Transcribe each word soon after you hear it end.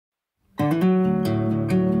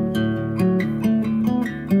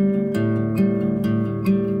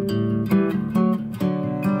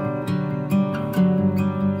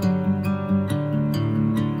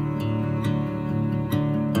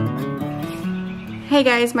Hey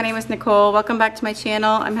guys, my name is Nicole. Welcome back to my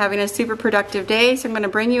channel. I'm having a super productive day, so I'm going to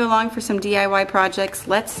bring you along for some DIY projects.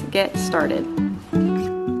 Let's get started.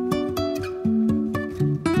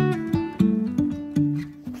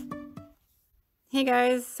 Hey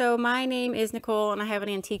guys, so my name is Nicole and I have an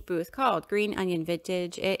antique booth called Green Onion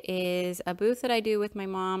Vintage. It is a booth that I do with my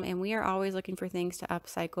mom, and we are always looking for things to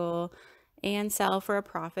upcycle and sell for a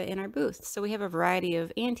profit in our booth. So we have a variety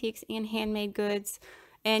of antiques and handmade goods.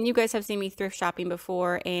 And you guys have seen me thrift shopping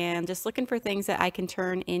before and just looking for things that I can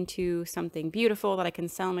turn into something beautiful that I can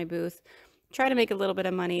sell in my booth, try to make a little bit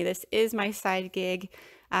of money. This is my side gig.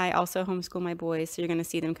 I also homeschool my boys, so you're going to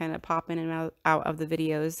see them kind of pop in and out of the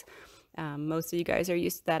videos. Most of you guys are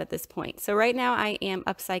used to that at this point. So right now I am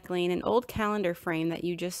upcycling an old calendar frame that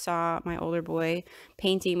you just saw my older boy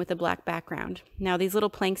painting with a black background. Now these little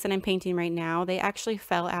planks that I'm painting right now, they actually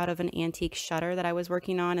fell out of an antique shutter that I was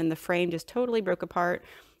working on, and the frame just totally broke apart.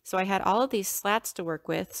 So I had all of these slats to work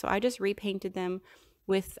with, so I just repainted them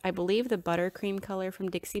with, I believe, the Buttercream color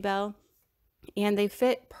from Dixie Belle. And they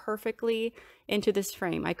fit perfectly into this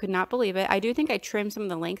frame. I could not believe it. I do think I trimmed some of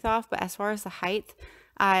the length off, but as far as the height,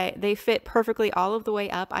 they fit perfectly all of the way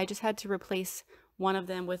up. I just had to replace one of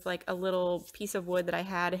them with like a little piece of wood that I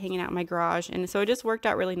had hanging out in my garage. And so it just worked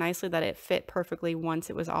out really nicely that it fit perfectly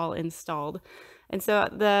once it was all installed. And so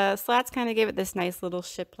the slats kind of gave it this nice little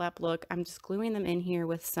shiplap look. I'm just gluing them in here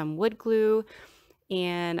with some wood glue,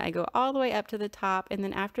 and I go all the way up to the top. And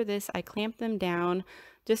then after this, I clamp them down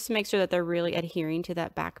just to make sure that they're really adhering to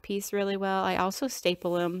that back piece really well. I also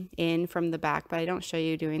staple them in from the back, but I don't show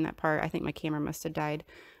you doing that part. I think my camera must have died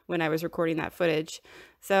when I was recording that footage.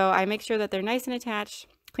 So I make sure that they're nice and attached,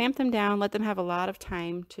 clamp them down, let them have a lot of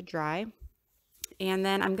time to dry. And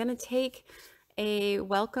then I'm going to take a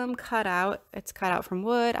welcome cutout. It's cut out from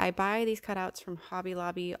wood. I buy these cutouts from Hobby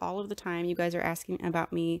Lobby all of the time. You guys are asking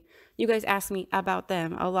about me. You guys ask me about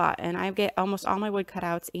them a lot, and I get almost all my wood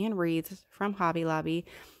cutouts and wreaths from Hobby Lobby.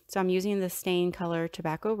 So I'm using the stain color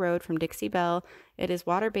Tobacco Road from Dixie Belle. It is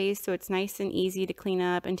water-based, so it's nice and easy to clean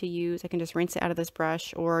up and to use. I can just rinse it out of this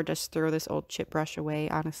brush or just throw this old chip brush away,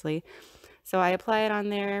 honestly. So I apply it on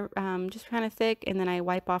there just kind of thick, and then I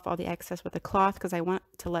wipe off all the excess with a cloth because I want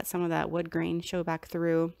to let some of that wood grain show back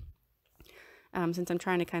through, since I'm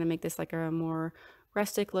trying to kind of make this like a more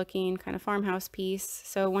rustic looking kind of farmhouse piece.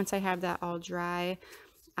 So once I have that all dry,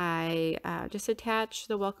 I just attach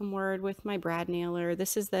the welcome word with my brad nailer.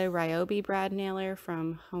 This is the Ryobi brad nailer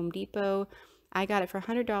from Home Depot. I got it for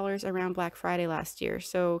 $100 around Black Friday last year,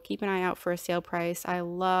 so keep an eye out for a sale price. I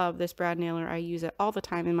love this brad nailer. I use it all the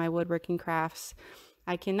time in my woodworking crafts.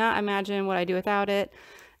 I cannot imagine what I do without it.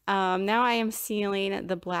 Now I am sealing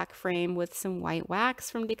the black frame with some white wax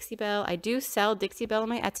from Dixie Belle. I do sell Dixie Belle on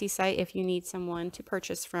my Etsy site if you need someone to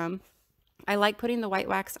purchase from. I like putting the white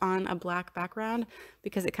wax on a black background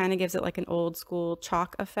because it kind of gives it like an old school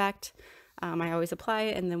chalk effect. I always apply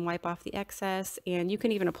it and then wipe off the excess, and you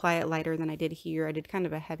can even apply it lighter than I did here. I did kind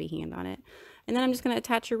of a heavy hand on it. And then I'm just going to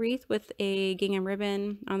attach a wreath with a gingham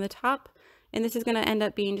ribbon on the top, and this is going to end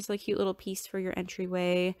up being just a cute little piece for your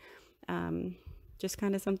entryway. Just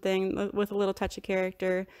kind of something with a little touch of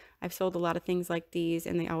character. I've sold a lot of things like these,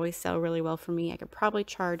 and they always sell really well for me. I could probably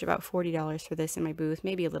charge about $40 for this in my booth,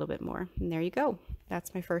 maybe a little bit more. And there you go.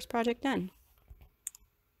 That's my first project done.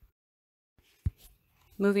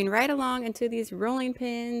 Moving right along into these rolling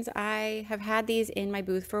pins. I have had these in my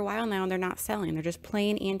booth for a while now, and they're not selling. They're just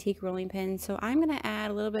plain antique rolling pins. So I'm going to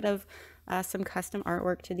add a little bit of some custom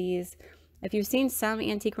artwork to these. If you've seen some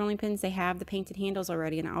antique rolling pins, they have the painted handles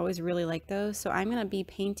already, and I always really like those. So I'm going to be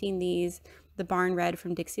painting these the barn red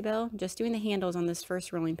from Dixie Belle, just doing the handles on this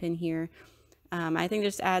first rolling pin here. I think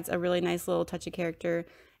this adds a really nice little touch of character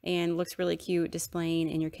and looks really cute displaying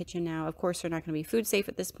in your kitchen now. Of course, they're not going to be food safe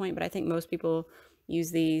at this point, but I think most people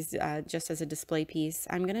use these just as a display piece.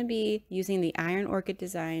 I'm going to be using the Iron Orchid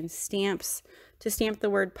design stamps to stamp the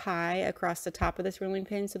word pie across the top of this rolling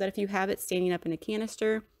pin, so that if you have it standing up in a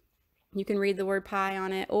canister, you can read the word pie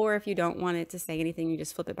on it, or if you don't want it to say anything, you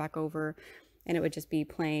just flip it back over and it would just be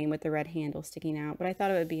plain with the red handle sticking out. But I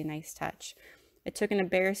thought it would be a nice touch. It took an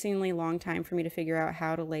embarrassingly long time for me to figure out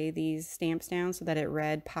how to lay these stamps down so that it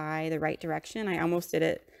read pie the right direction. I almost did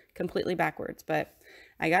it completely backwards, but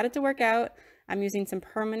I got it to work out. I'm using some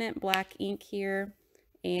permanent black ink here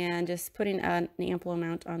and just putting an ample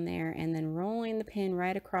amount on there and then rolling the pin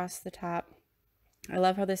right across the top. I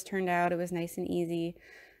love how this turned out. It was nice and easy,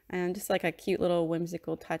 and just like a cute little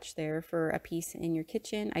whimsical touch there for a piece in your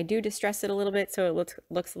kitchen. I do distress it a little bit so it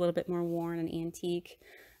looks a little bit more worn and antique.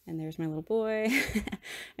 And there's my little boy.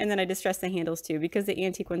 And then I distress the handles too, because the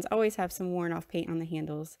antique ones always have some worn off paint on the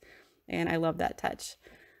handles, and I love that touch.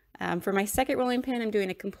 For my second rolling pin, I'm doing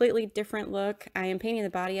a completely different look. I am painting the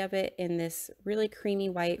body of it in this really creamy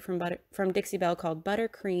white from Dixie Belle called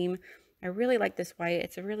Buttercream. I really like this white.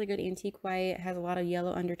 It's a really good antique white. It has a lot of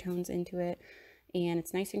yellow undertones into it, and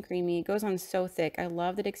it's nice and creamy. It goes on so thick. I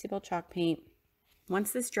love the Dixie Belle chalk paint.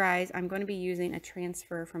 Once this dries, I'm going to be using a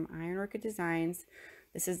transfer from Iron Orchid Designs.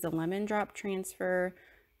 This is the Lemon Drop transfer.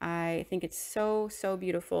 I think it's so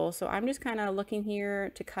beautiful. So I'm just kind of looking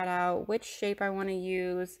here to cut out which shape I want to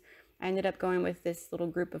use. I ended up going with this little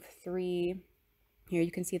group of 3. Here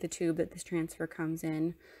you can see the tube that this transfer comes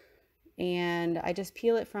in. And I just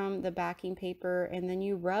peel it from the backing paper, and then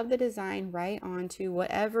you rub the design right onto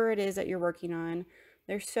whatever it is that you're working on.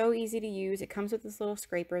 They're so easy to use. It comes with this little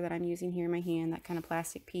scraper that I'm using here in my hand, that kind of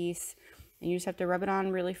plastic piece. And you just have to rub it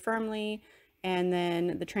on really firmly, and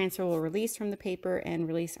then the transfer will release from the paper and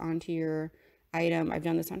release onto your item. I've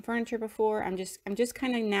done this on furniture before. I'm just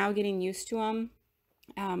kind of now getting used to them,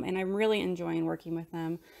 and I'm really enjoying working with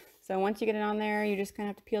them. So once you get it on there, you just kind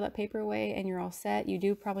of have to peel that paper away and you're all set. You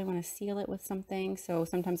do probably want to seal it with something. So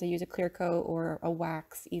sometimes I use a clear coat or a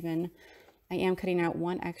wax even. I am cutting out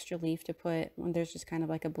 1 extra leaf to put when there's just kind of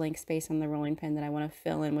like a blank space on the rolling pin that I want to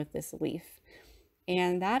fill in with this leaf.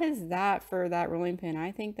 And that is that for that rolling pin.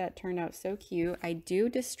 I think that turned out so cute. I do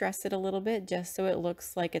distress it a little bit just so it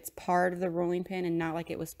looks like it's part of the rolling pin and not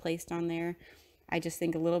like it was placed on there. I just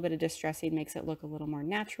think a little bit of distressing makes it look a little more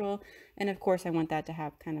natural. And of course I want that to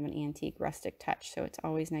have kind of an antique rustic touch. So it's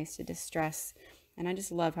always nice to distress. And I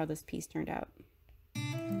just love how this piece turned out.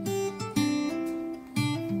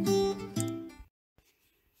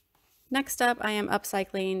 Next up, I am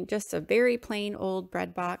upcycling just a very plain old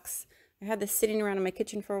bread box. I had this sitting around in my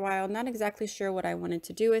kitchen for a while, not exactly sure what I wanted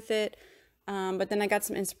to do with it, but then I got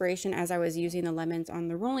some inspiration as I was using the lemons on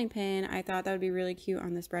the rolling pin. I thought that would be really cute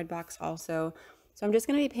on this bread box also. So I'm just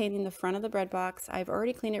going to be painting the front of the bread box. I've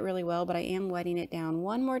already cleaned it really well, but I am wetting it down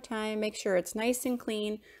one more time, make sure it's nice and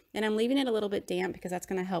clean, and I'm leaving it a little bit damp because that's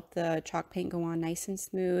going to help the chalk paint go on nice and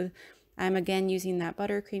smooth. I'm again using that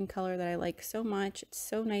buttercream color that I like so much. It's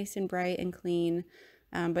so nice and bright and clean.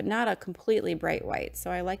 But not a completely bright white.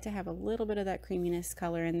 So I like to have a little bit of that creaminess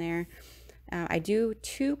color in there. I do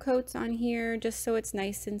 2 coats on here just so it's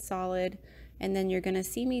nice and solid. And then you're going to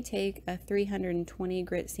see me take a 320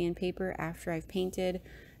 grit sandpaper after I've painted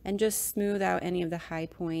and just smooth out any of the high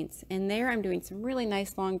points. And there I'm doing some really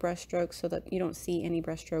nice long brush strokes so that you don't see any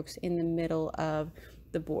brush strokes in the middle of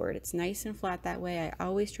the board. It's nice and flat that way. I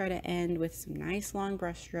always try to end with some nice long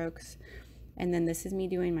brush strokes. And then this is me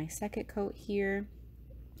doing my second coat here.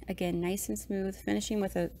 Again, nice and smooth, finishing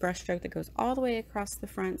with a brush stroke that goes all the way across the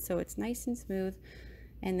front so it's nice and smooth,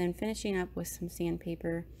 and then finishing up with some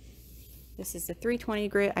sandpaper. This is the 320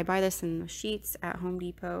 grit. I buy this in the sheets at Home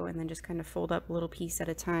Depot and then just kind of fold up a little piece at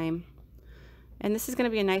a time. And this is going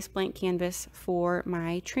to be a nice blank canvas for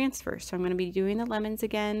my transfer. So I'm going to be doing the lemons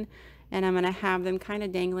again, and I'm going to have them kind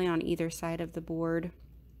of dangling on either side of the board,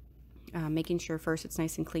 making sure first it's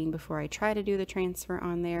nice and clean before I try to do the transfer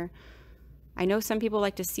on there. I know some people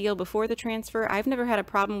like to seal before the transfer. I've never had a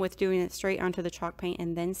problem with doing it straight onto the chalk paint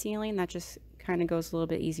and then sealing. That just kind of goes a little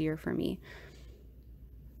bit easier for me.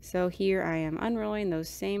 So here I am unrolling those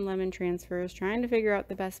same lemon transfers, trying to figure out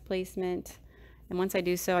the best placement. And once I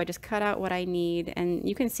do so, I just cut out what I need. And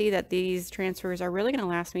you can see that these transfers are really going to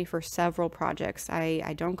last me for several projects.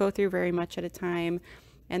 I don't go through very much at a time,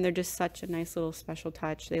 and they're just such a nice little special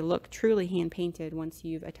touch. They look truly hand painted once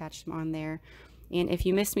you've attached them on there. And if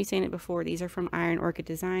you missed me saying it before, these are from Iron Orchid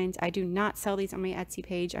Designs. I do not sell these on my Etsy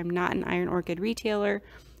page. I'm not an Iron Orchid retailer.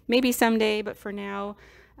 Maybe someday, but for now,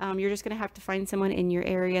 you're just going to have to find someone in your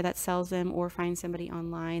area that sells them or find somebody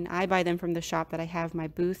online. I buy them from the shop that I have my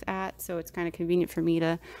booth at, so it's kind of convenient for me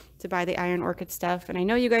to buy the Iron Orchid stuff. And I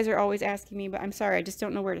know you guys are always asking me, but I'm sorry, I just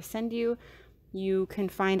don't know where to send you. You can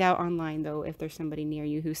find out online, though, if there's somebody near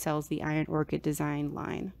you who sells the Iron Orchid Design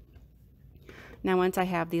line. Now once I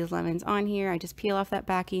have these lemons on here, I just peel off that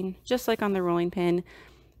backing, just like on the rolling pin,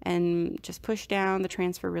 and just push down the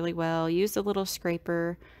transfer really well. Use the little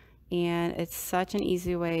scraper, and it's such an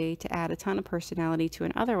easy way to add a ton of personality to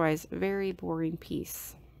an otherwise very boring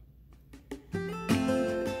piece.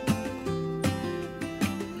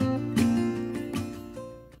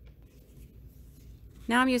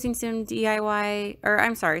 Now I'm using some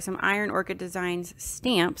some Iron Orchid Designs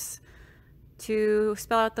stamps to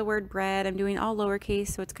spell out the word bread. I'm doing all lowercase,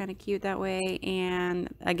 so it's kind of cute that way.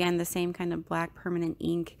 And again, the same kind of black permanent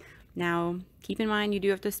ink. Now, keep in mind, you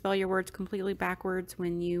do have to spell your words completely backwards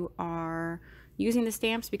when you are using the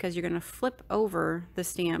stamps, because you're going to flip over the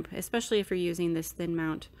stamp, especially if you're using this thin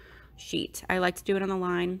mount sheet. I like to do it on the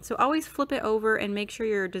line. So always flip it over and make sure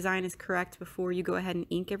your design is correct before you go ahead and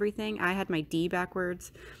ink everything. I had my D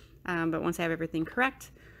backwards, but once I have everything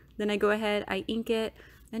correct, then I go ahead, I ink it,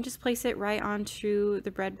 and just place it right onto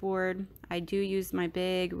the breadboard. I do use my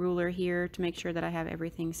big ruler here to make sure that I have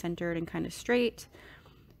everything centered and kind of straight.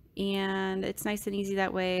 And it's nice and easy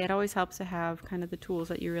that way. It always helps to have kind of the tools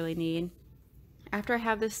that you really need. After I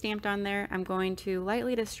have this stamped on there, I'm going to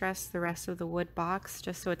lightly distress the rest of the wood box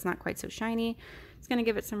just so it's not quite so shiny. It's going to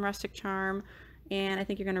give it some rustic charm, and I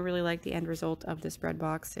think you're going to really like the end result of this bread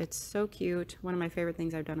box. It's so cute. One of my favorite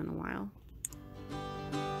things I've done in a while.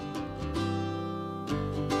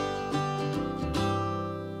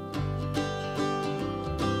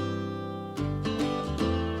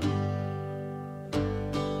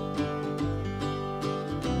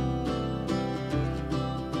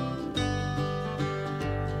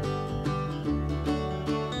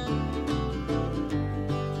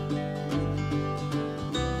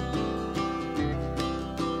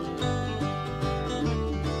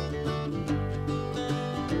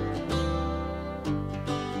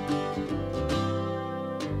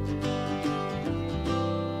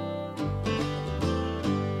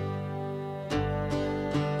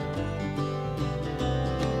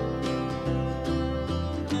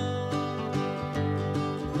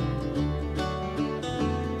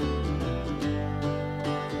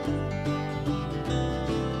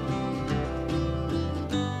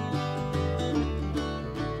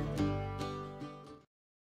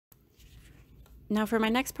 Now for my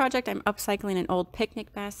next project, I'm upcycling an old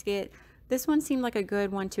picnic basket. This one seemed like a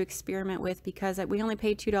good one to experiment with because we only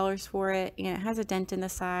paid $2 for it, and it has a dent in the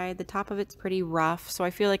side. The top of it's pretty rough, so I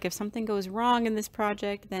feel like if something goes wrong in this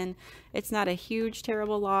project, then it's not a huge,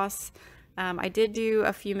 terrible loss. I did do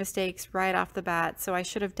a few mistakes right off the bat, so I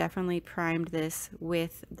should have definitely primed this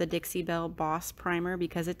with the Dixie Belle Boss Primer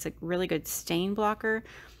because it's a really good stain blocker,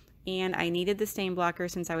 and I needed the stain blocker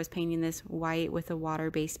since I was painting this white with a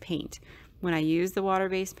water-based paint. When I used the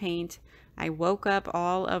water-based paint, I woke up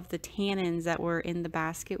all of the tannins that were in the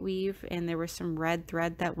basket weave, and there was some red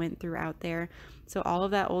thread that went throughout there. So all of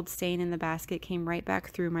that old stain in the basket came right back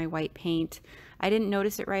through my white paint. I didn't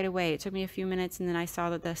notice it right away. It took me a few minutes, and then I saw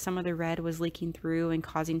that some of the red was leaking through and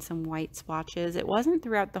causing some white splotches. It wasn't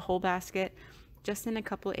throughout the whole basket, just in a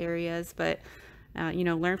couple areas, but you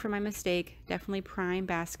know, learn from my mistake. Definitely prime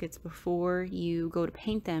baskets before you go to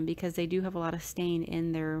paint them because they do have a lot of stain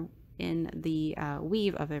in the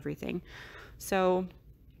weave of everything. So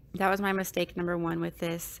that was my mistake number one with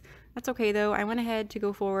this. That's okay though. I went ahead to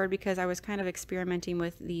go forward because I was kind of experimenting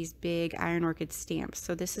with these big iron orchid stamps.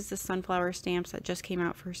 So this is the sunflower stamps that just came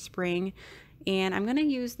out for spring, and I'm going to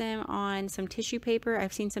use them on some tissue paper.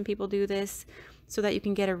 I've seen some people do this so that you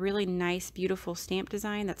can get a really nice, beautiful stamp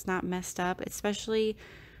design that's not messed up, especially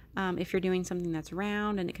if you're doing something that's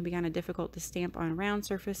round, and it can be kind of difficult to stamp on round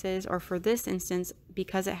surfaces. Or for this instance,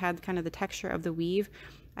 because it had kind of the texture of the weave,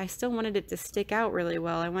 I still wanted it to stick out really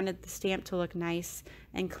well. I wanted the stamp to look nice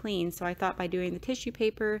and clean, so I thought by doing the tissue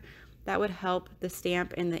paper, that would help the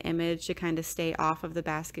stamp and the image to kind of stay off of the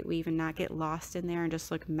basket weave and not get lost in there and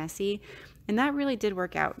just look messy. And that really did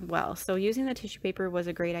work out well. So using the tissue paper was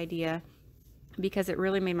a great idea because it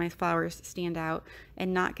really made my flowers stand out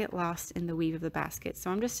and not get lost in the weave of the basket. So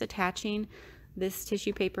I'm just attaching this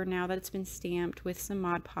tissue paper now that it's been stamped with some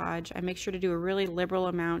Mod Podge. I make sure to do a really liberal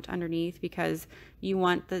amount underneath because you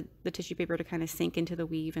want the tissue paper to kind of sink into the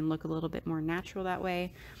weave and look a little bit more natural that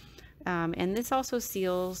way. And this also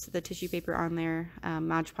seals the tissue paper on there.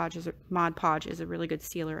 Mod Podge is a really good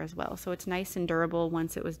sealer as well. So it's nice and durable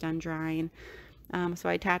once it was done drying. So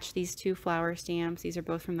I attached these two flower stamps. These are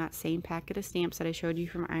both from that same packet of stamps that I showed you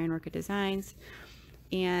from Iron Orchid Designs.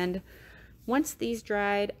 And once these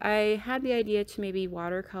dried, I had the idea to maybe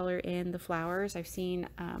watercolor in the flowers. I've seen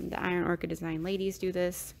the Iron Orchid Design ladies do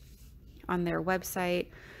this on their website.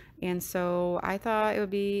 And so I thought it would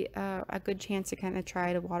be a good chance to kind of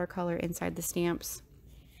try to watercolor inside the stamps,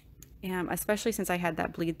 especially since I had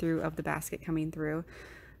that bleed through of the basket coming through.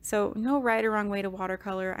 So no right or wrong way to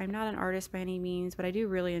watercolor. I'm not an artist by any means, but I do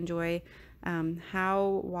really enjoy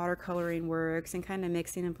how watercoloring works and kind of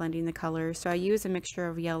mixing and blending the colors. So I use a mixture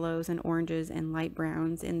of yellows and oranges and light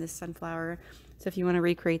browns in this sunflower. So if you want to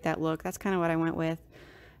recreate that look, that's kind of what I went with.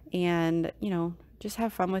 And, you know, just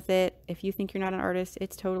have fun with it. If you think you're not an artist,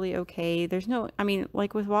 it's totally okay. There's no, I mean,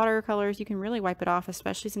 like with watercolors, you can really wipe it off,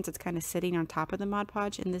 especially since it's kind of sitting on top of the Mod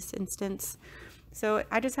Podge in this instance. So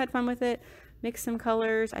I just had fun with it. mixed some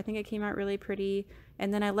colors. I think it came out really pretty.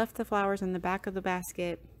 And then I left the flowers in the back of the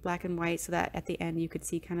basket, black and white, so that at the end you could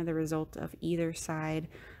see kind of the result of either side.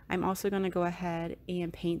 I'm also going to go ahead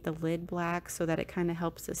and paint the lid black so that it kind of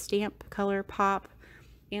helps the stamp color pop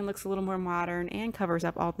and looks a little more modern and covers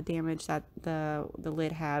up all the damage that the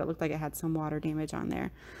lid had. It looked like it had some water damage on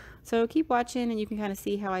there. So keep watching and you can kind of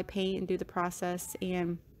see how I paint and do the process,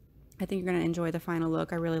 and I think you're going to enjoy the final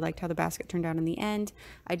look. I really liked how the basket turned out in the end.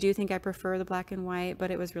 I do think I prefer the black and white,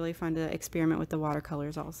 but it was really fun to experiment with the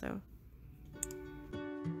watercolors also.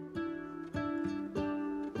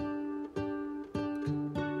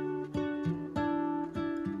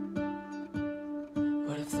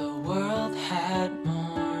 What if the world had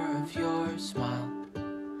more of your smile?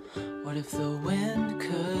 What if the wind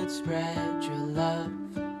could spread your love?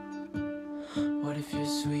 What if your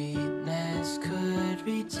sweetness could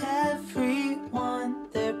reach everyone?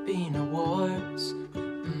 There'd be no wars.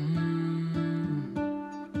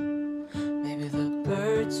 Maybe the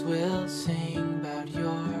birds will sing about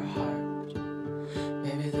your heart.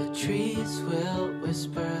 Maybe the trees will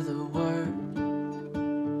whisper the word.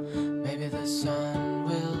 Maybe the sun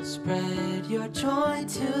will spread your joy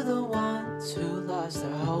to the ones who lost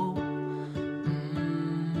their hope.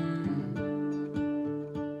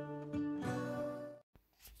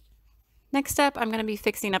 Next up, I'm going to be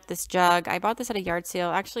fixing up this jug. I bought this at a yard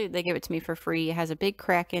sale. Actually, they gave it to me for free. It has a big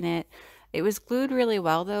crack in it. It was glued really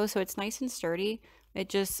well though, so it's nice and sturdy. It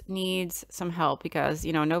just needs some help because,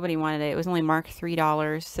 you know, nobody wanted it. It was only marked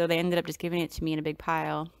 $3, so they ended up just giving it to me in a big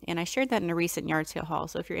pile. And I shared that in a recent yard sale haul,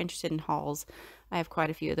 so if you're interested in hauls, I have quite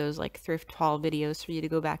a few of those like thrift haul videos for you to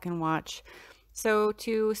go back and watch. So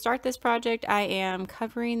to start this project, I am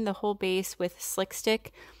covering the whole base with Slick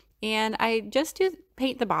Stick. And I just do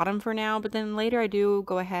paint the bottom for now, but then later I do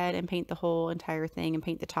go ahead and paint the whole entire thing and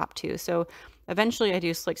paint the top too. So eventually I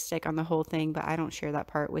do Slick Stick on the whole thing, but I don't share that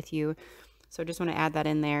part with you. So just want to add that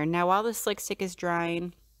in there. Now while the Slick Stick is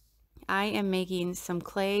drying, I am making some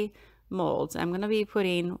clay molds. I'm going to be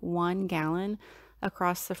putting 1 gallon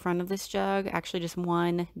across the front of this jug, actually just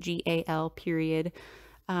 1 GAL period.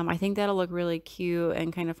 I think that'll look really cute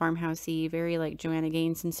and kind of farmhousey, very like Joanna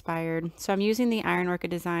Gaines inspired. So I'm using the Iron Orchid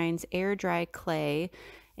Designs air dry clay,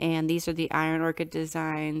 and these are the Iron Orchid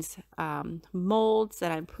Designs molds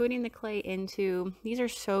that I'm putting the clay into. These are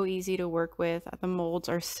so easy to work with. The molds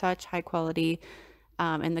are such high quality,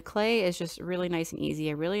 and the clay is just really nice and easy.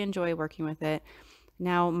 I really enjoy working with it.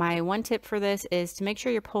 Now, my one tip for this is to make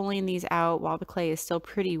sure you're pulling these out while the clay is still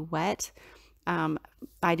pretty wet.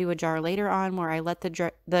 I do a jar later on where I let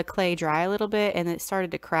the clay dry a little bit and it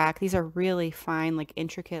started to crack. These are really fine, like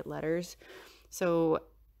intricate letters. So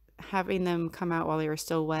having them come out while they were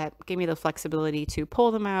still wet gave me the flexibility to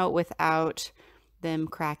pull them out without them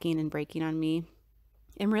cracking and breaking on me.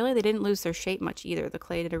 And really, they didn't lose their shape much either. The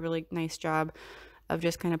clay did a really nice job of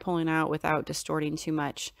just kind of pulling out without distorting too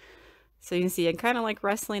much. So you can see I'm kind of like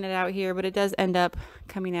wrestling it out here, but it does end up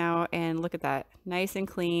coming out, and look at that, nice and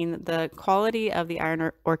clean. The quality of the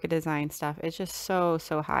Iron Orchid Design stuff is just so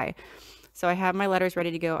high. So I have my letters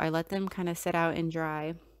ready to go. I let them kind of sit out and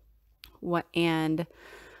dry. I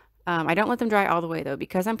don't let them dry all the way though,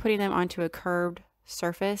 because I'm putting them onto a curved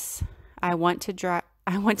surface. I want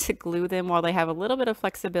to glue them while they have a little bit of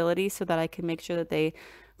flexibility so that I can make sure that they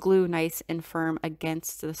glue nice and firm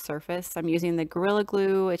against the surface. I'm using the Gorilla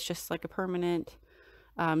Glue. It's just like a permanent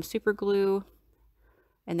super glue.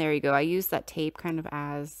 And there you go. I use that tape kind of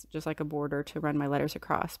as just like a border to run my letters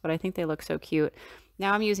across, but I think they look so cute.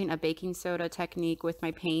 Now I'm using a baking soda technique with my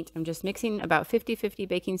paint. I'm just mixing about 50-50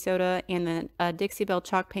 baking soda and then a Dixie Belle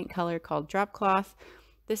chalk paint color called Drop Cloth.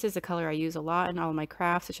 This is a color I use a lot in all of my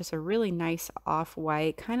crafts. It's just a really nice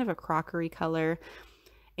off-white, kind of a crockery color.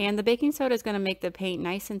 And the baking soda is going to make the paint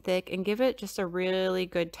nice and thick and give it just a really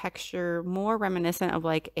good texture, more reminiscent of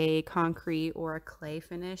like a concrete or a clay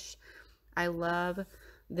finish. I love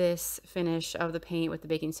this finish of the paint with the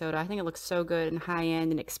baking soda. I think it looks so good and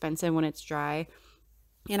high-end and expensive when it's dry.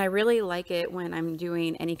 And I really like it when I'm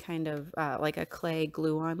doing any kind of like a clay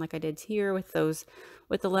glue on like I did here with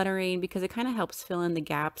the lettering, because it kind of helps fill in the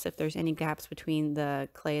gaps if there's any gaps between the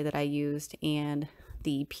clay that I used and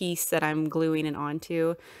the piece that I'm gluing it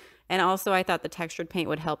onto. And also I thought the textured paint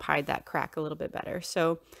would help hide that crack a little bit better.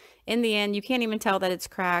 So in the end, you can't even tell that it's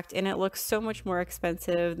cracked, and it looks so much more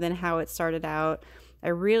expensive than how it started out. I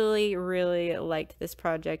really liked this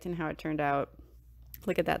project and how it turned out.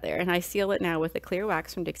 Look at that there. And I seal it now with a clear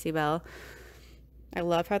wax from Dixie Belle. I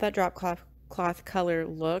love how that drop cloth color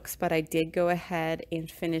looks, but I did go ahead and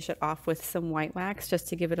finish it off with some white wax just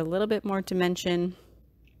to give it a little bit more dimension.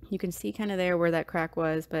 You can see kind of there where that crack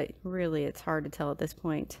was, but really it's hard to tell at this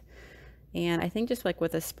point. And I think just like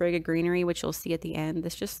with a sprig of greenery, which you'll see at the end,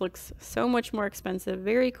 this just looks so much more expensive.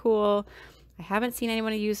 Very cool. I haven't seen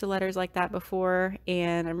anyone use the letters like that before,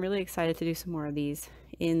 and I'm really excited to do some more of these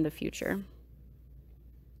in the future.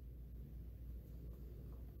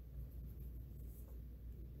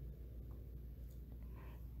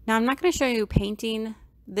 Now I'm not going to show you painting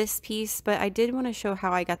this piece, but I did want to show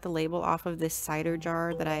how I got the label off of this cider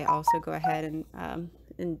jar that I also go ahead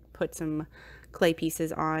and put some clay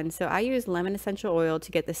pieces on. So I use lemon essential oil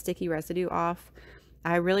to get the sticky residue off.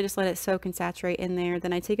 I really just let it soak and saturate in there.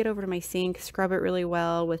 Then I take it over to my sink, scrub it really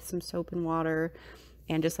well with some soap and water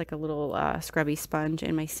and just like a little scrubby sponge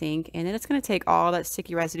in my sink. And then it's going to take all that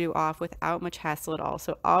sticky residue off without much hassle at all.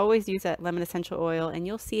 So always use that lemon essential oil, and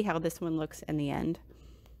you'll see how this one looks in the end.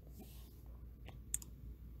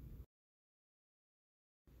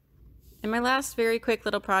 And my last very quick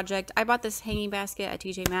little project, I bought this hanging basket at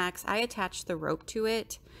TJ Maxx. I attached the rope to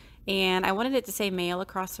it, and I wanted it to say mail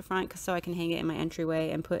across the front so I can hang it in my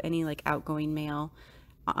entryway and put any like outgoing mail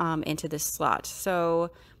into this slot.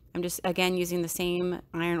 So I'm just again using the same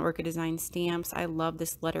Iron Orchid design stamps. I love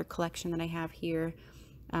this letter collection that I have here.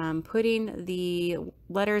 Putting the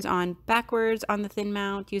letters on backwards on the thin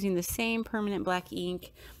mount using the same permanent black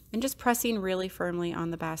ink, and just pressing really firmly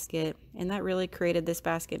on the basket. And that really created this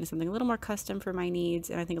basket into something a little more custom for my needs,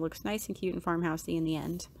 and I think it looks nice and cute and farmhousey in the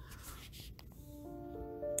end.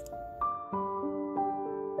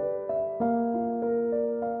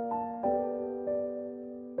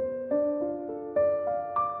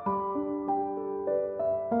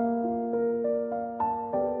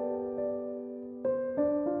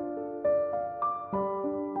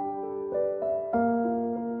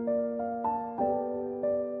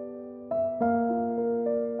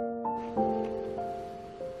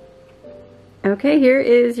 Okay, here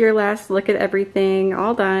is your last look at everything,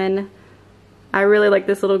 all done. I really like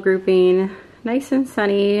this little grouping, nice and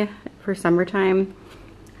sunny for summertime.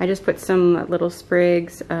 I just put some little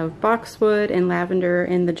sprigs of boxwood and lavender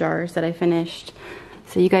in the jars that I finished.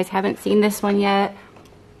 So you guys haven't seen this one yet.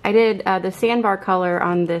 I did the sandbar color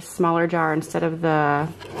on this smaller jar instead of the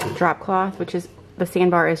drop cloth, which is, the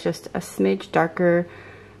sandbar is just a smidge darker,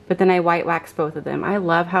 but then I white waxed both of them. I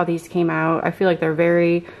love how these came out. I feel like they're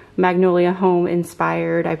very Magnolia Home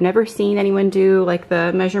inspired. I've never seen anyone do like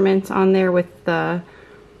the measurements on there with the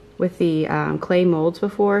clay molds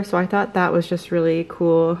before, so I thought that was just really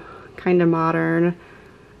cool, kind of modern.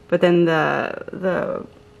 But then the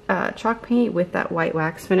chalk paint with that white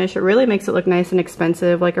wax finish, it really makes it look nice and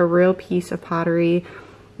expensive, like a real piece of pottery.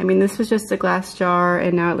 I mean, this was just a glass jar,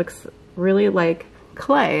 and now it looks really like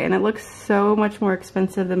clay, and it looks so much more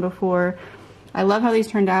expensive than before. I love how these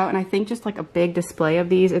turned out, and I think just like a big display of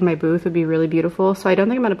these in my booth would be really beautiful. So I don't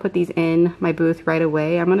think I'm going to put these in my booth right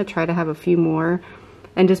away. I'm going to try to have a few more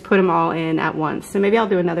and just put them all in at once. So maybe I'll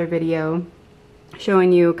do another video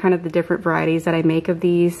showing you kind of the different varieties that I make of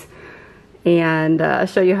these, and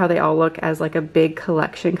show you how they all look as like a big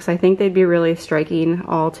collection, because I think they'd be really striking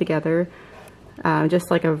all together. Just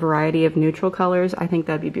like a variety of neutral colors, I think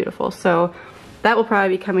that'd be beautiful. So that will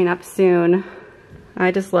probably be coming up soon.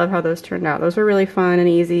 I just love how those turned out. Those were really fun and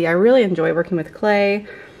easy. I really enjoy working with clay.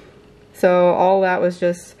 So all that was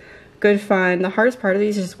just good fun. The hardest part of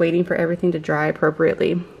these is just waiting for everything to dry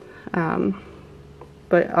appropriately.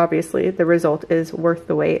 But obviously the result is worth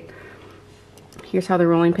the wait. Here's how the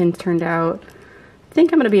rolling pins turned out. I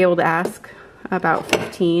think I'm going to be able to ask about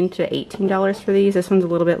 $15 to $18 for these. This one's a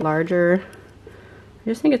little bit larger. I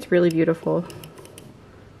just think it's really beautiful.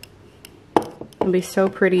 It'll be so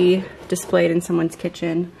pretty displayed in someone's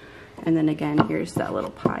kitchen. And then again, here's that little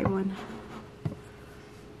pie one.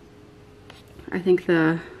 I think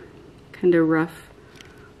the kind of rough,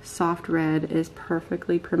 soft red is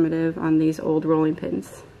perfectly primitive on these old rolling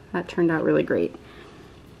pins. That turned out really great.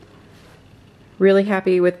 Really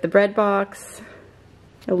happy with the bread box.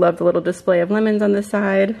 I love the little display of lemons on the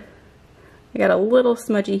side. I got a little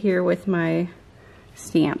smudgy here with my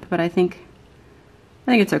stamp, but I think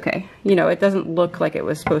it's okay. You know, it doesn't look like it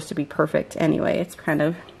was supposed to be perfect anyway. It's kind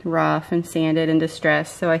of rough and sanded and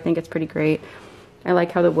distressed, so I think it's pretty great. I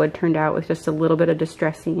like how the wood turned out with just a little bit of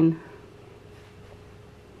distressing.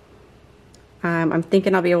 I'm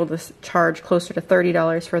thinking I'll be able to charge closer to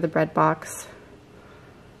 $30 for the bread box.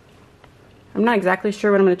 I'm not exactly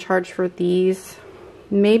sure what I'm going to charge for these.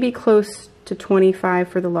 Maybe close to $25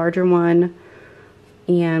 for the larger one,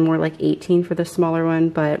 and more like $18 for the smaller one,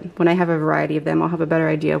 but when I have a variety of them, I'll have a better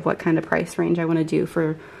idea of what kind of price range I want to do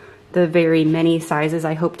for the very many sizes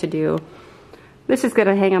I hope to do. This is going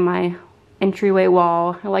to hang on my entryway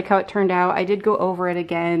wall. I like how it turned out. I did go over it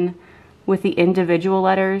again with the individual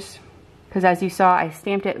letters because as you saw, I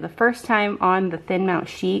stamped it the first time on the thin mount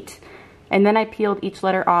sheet, and then I peeled each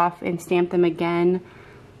letter off and stamped them again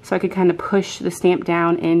so I could kind of push the stamp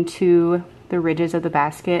down into the ridges of the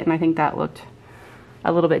basket, and I think that looked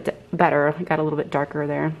a little bit better. It got a little bit darker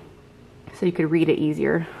there so you could read it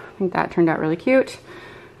easier. I think that turned out really cute.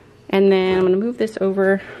 And then I'm going to move this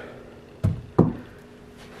over.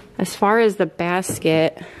 As far as the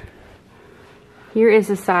basket, here is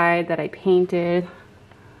the side that I painted.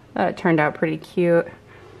 It turned out pretty cute.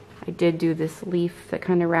 I did do this leaf that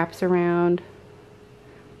kind of wraps around.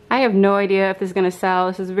 I have no idea if this is going to sell.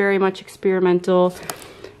 This is very much experimental.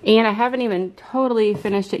 And I haven't even totally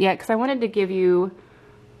finished it yet because I wanted to give you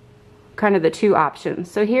kind of the two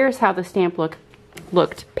options. So here's how the stamp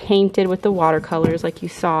looked painted with the watercolors like you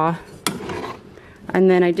saw. And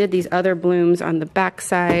then I did these other blooms on the back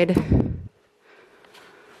side.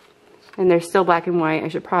 And they're still black and white. I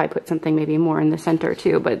should probably put something maybe more in the center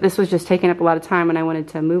too, but this was just taking up a lot of time and I wanted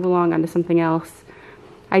to move along onto something else.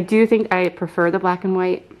 I do think I prefer the black and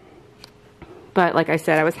white. But like I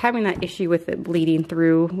said, I was having that issue with it bleeding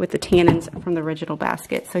through with the tannins from the original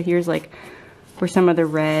basket. So here's like where some of the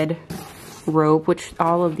red rope, which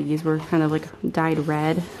all of these were kind of like dyed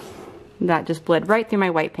red, that just bled right through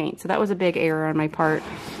my white paint. So that was a big error on my part.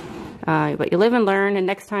 But you live and learn, and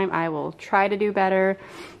next time I will try to do better.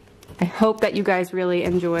 I hope that you guys really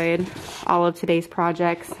enjoyed all of today's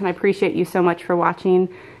projects, and I appreciate you so much for watching.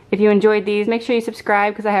 If you enjoyed these, make sure you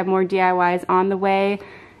subscribe because I have more DIYs on the way.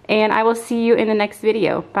 And I will see you in the next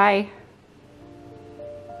video. Bye.